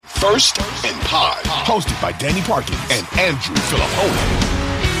First and Pod, hosted by Danny Parkins and Andrew Filippone.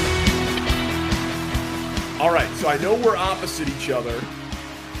 All right, so I know we're opposite each other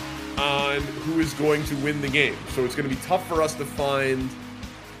on who is going to win the game. So it's going to be tough for us to find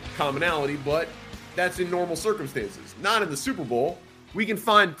commonality, but that's in normal circumstances. Not in the Super Bowl. We can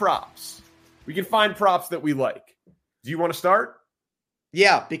find props. We can find props that we like. Do you want to start?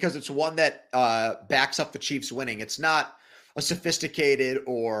 Yeah, because it's one that backs up the Chiefs winning. It's not a sophisticated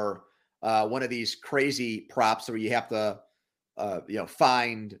or one of these crazy props where you have to,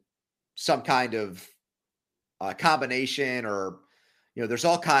 find some kind of combination or, there's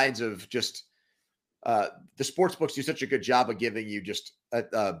all kinds of just the sports books do such a good job of giving you just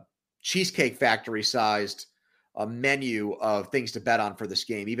a Cheesecake Factory sized menu of things to bet on for this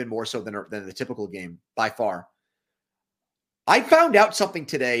game, even more so than the typical game by far. I found out something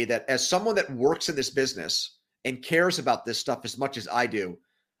today that as someone that works in this business and cares about this stuff as much as I do,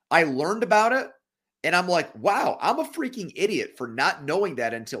 I learned about it and I'm like, wow, I'm a freaking idiot for not knowing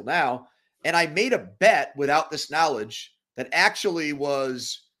that until now. And I made a bet without this knowledge that actually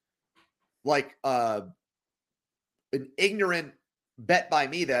was like an ignorant bet by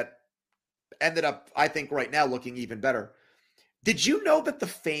me that ended up, I think right now, looking even better. Did you know that the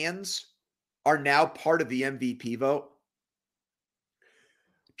fans are now part of the MVP vote?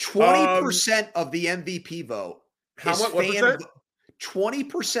 20% of the MVP vote is fan.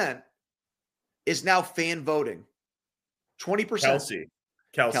 20% is now fan voting. 20%.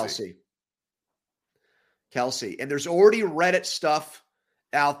 Kelsey. And there's already Reddit stuff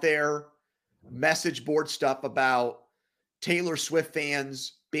out there, message board stuff about Taylor Swift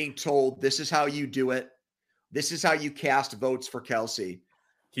fans being told this is how you do it. This is how you cast votes for Kelsey.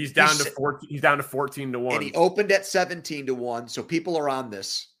 He's down to 14. He's down to 14-1. And he opened at 17-1. So people are on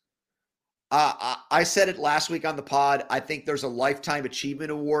this. I said it last week on the pod. I think there's a lifetime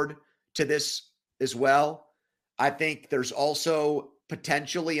achievement award to this as well. I think there's also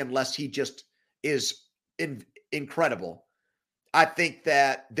potentially, unless he just is incredible, I think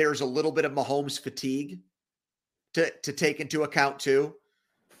that there's a little bit of Mahomes fatigue to take into account too.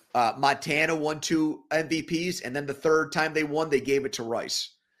 Montana won 2 MVPs, and then the third time they won, they gave it to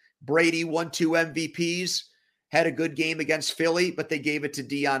Rice. Brady won 2 MVPs, had a good game against Philly, but they gave it to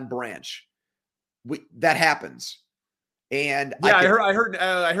Deion Branch. That happens. And yeah,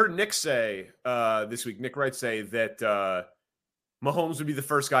 I heard Nick say this week. Nick Wright say that Mahomes would be the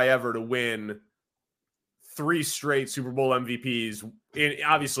first guy ever to win 3 straight Super Bowl MVPs. And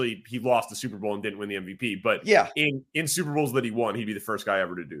obviously, he lost the Super Bowl and didn't win the MVP. But yeah, in Super Bowls that he won, he'd be the first guy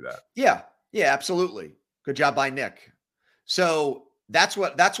ever to do that. Yeah, absolutely. Good job by Nick. So that's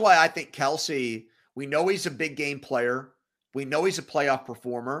why I think Kelsey. We know he's a big game player. We know he's a playoff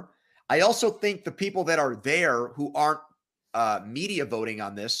performer. I also think the people that are there who aren't media voting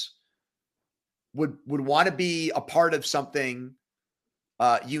on this would want to be a part of something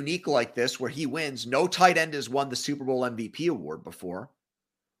unique like this where he wins. No tight end has won the Super Bowl MVP award before.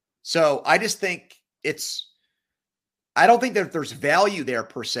 So I just think I don't think that there's value there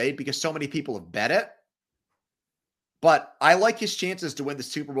per se because so many people have bet it. But I like his chances to win the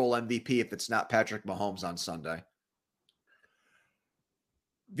Super Bowl MVP if it's not Patrick Mahomes on Sunday.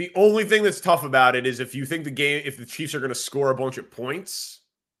 The only thing that's tough about it is if you think if the Chiefs are going to score a bunch of points,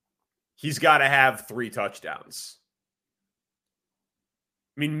 he's got to have 3 touchdowns.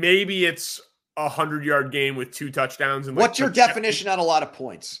 I mean, maybe it's a 100-yard game with 2 touchdowns. And what's your definition on a lot of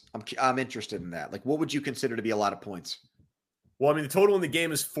points? I'm interested in that. Like, what would you consider to be a lot of points? Well, I mean, the total in the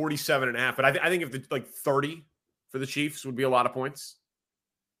game is 47.5, but I think if 30 for the Chiefs would be a lot of points.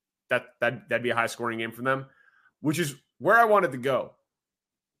 That'd be a high-scoring game for them, which is where I wanted to go.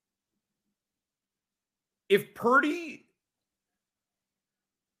 If the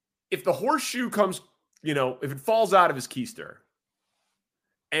horseshoe comes, if it falls out of his keister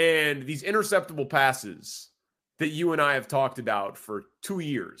and these interceptable passes that you and I have talked about for 2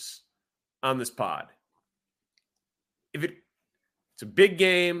 years on this pod, it's a big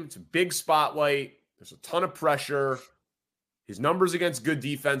game, it's a big spotlight, there's a ton of pressure, his numbers against good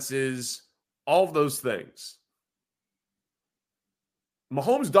defenses, all of those things.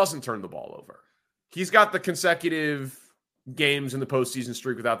 Mahomes doesn't turn the ball over. He's got the consecutive games in the postseason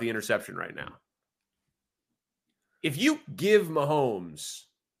streak without the interception right now. If you give Mahomes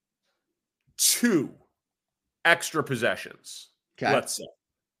 2 extra possessions, let's say,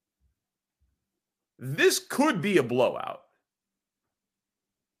 this could be a blowout.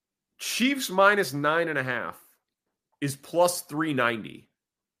 Chiefs minus 9.5 is plus 390.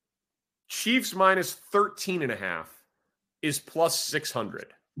 Chiefs minus 13.5 is plus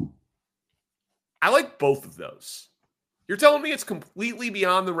 600. I like both of those. You're telling me it's completely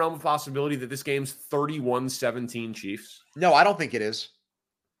beyond the realm of possibility that this game's 31-17 Chiefs? No, I don't think it is.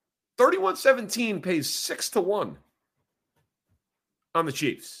 31-17 pays 6-1 on the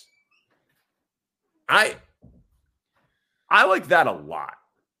Chiefs. I like that a lot.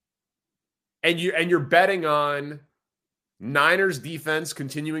 And you're betting on Niners defense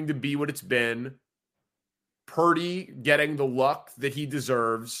continuing to be what it's been, Purdy getting the luck that he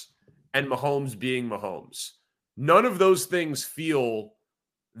deserves, and Mahomes being Mahomes. None of those things feel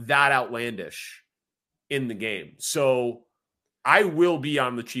that outlandish in the game. So I will be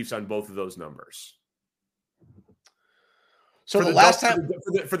on the Chiefs on both of those numbers. So for the last time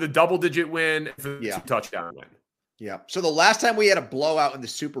for the double-digit win, for the touchdown win. Yeah. So the last time we had a blowout in the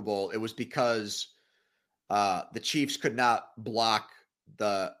Super Bowl, it was because the Chiefs could not block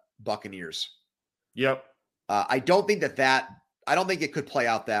the Buccaneers. Yep. I don't think I don't think it could play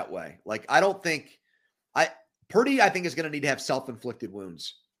out that way. Like, Purdy, I think, is going to need to have self-inflicted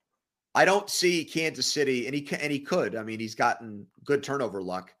wounds. I don't see Kansas City, and he could. I mean, he's gotten good turnover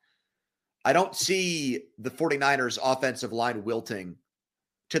luck. I don't see the 49ers offensive line wilting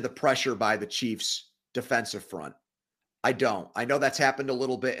to the pressure by the Chiefs defensive front. I don't. I know that's happened a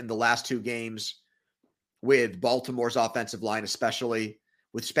little bit in the last two games with Baltimore's offensive line, especially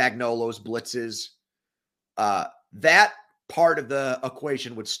with Spagnuolo's blitzes. That part of the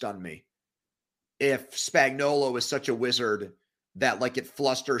equation would stun me. If Spagnuolo is such a wizard that, like, it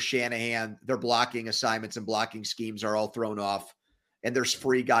flusters Shanahan, their blocking assignments and blocking schemes are all thrown off, and there's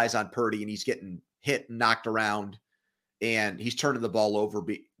free guys on Purdy, and he's getting hit and knocked around, and he's turning the ball over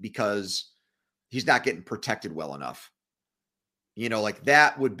because he's not getting protected well enough. You know, like,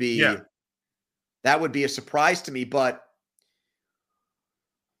 that would be a surprise to me. But,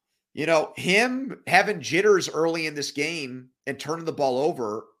 you know, him having jitters early in this game and turning the ball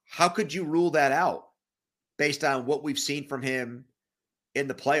over, how could you rule that out based on what we've seen from him in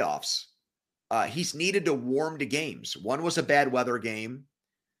the playoffs? He's needed to warm to games. One was a bad weather game.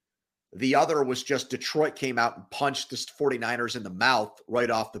 The other was just Detroit came out and punched the 49ers in the mouth right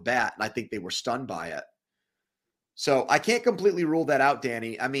off the bat, and I think they were stunned by it. So I can't completely rule that out,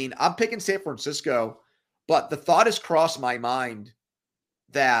 Danny. I mean, I'm picking San Francisco, but the thought has crossed my mind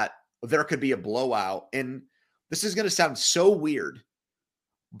that there could be a blowout. And this is going to sound so weird,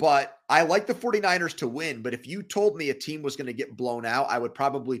 but I like the 49ers to win. But if you told me a team was going to get blown out, I would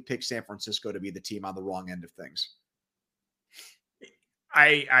probably pick San Francisco to be the team on the wrong end of things.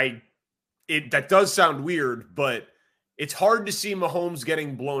 That does sound weird, but it's hard to see Mahomes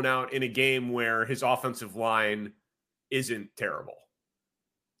getting blown out in a game where his offensive line isn't terrible.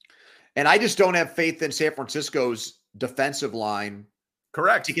 And I just don't have faith in San Francisco's defensive line.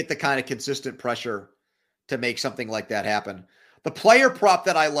 Correct. To get the kind of consistent pressure to make something like that happen. The player prop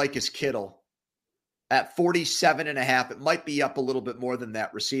that I like is Kittle at 47.5. It might be up a little bit more than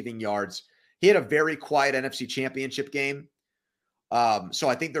that receiving yards. He had a very quiet NFC Championship game. So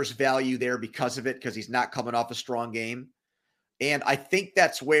I think there's value there because of it, because he's not coming off a strong game. And I think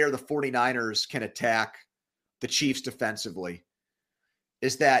that's where the 49ers can attack the Chiefs defensively,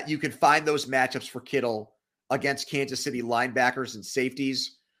 is that you can find those matchups for Kittle against Kansas City linebackers and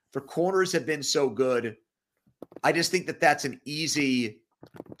safeties. The corners have been so good. I just think that that's an easy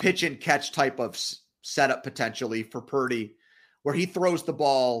pitch and catch type of setup potentially for Purdy, where he throws the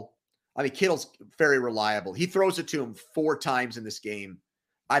ball. I mean, Kittle's very reliable. He throws it to him 4 times in this game.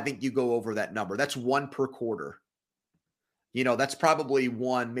 I think you go over that number. That's 1 per quarter. You know, that's probably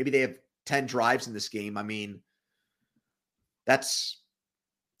 1. Maybe they have 10 drives in this game. I mean, that's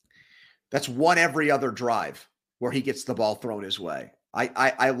 1 every other drive where he gets the ball thrown his way.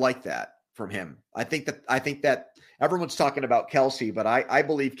 I like that from him. I think that everyone's talking about Kelsey, but I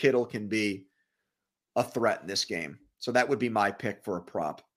believe Kittle can be a threat in this game. So that would be my pick for a prop.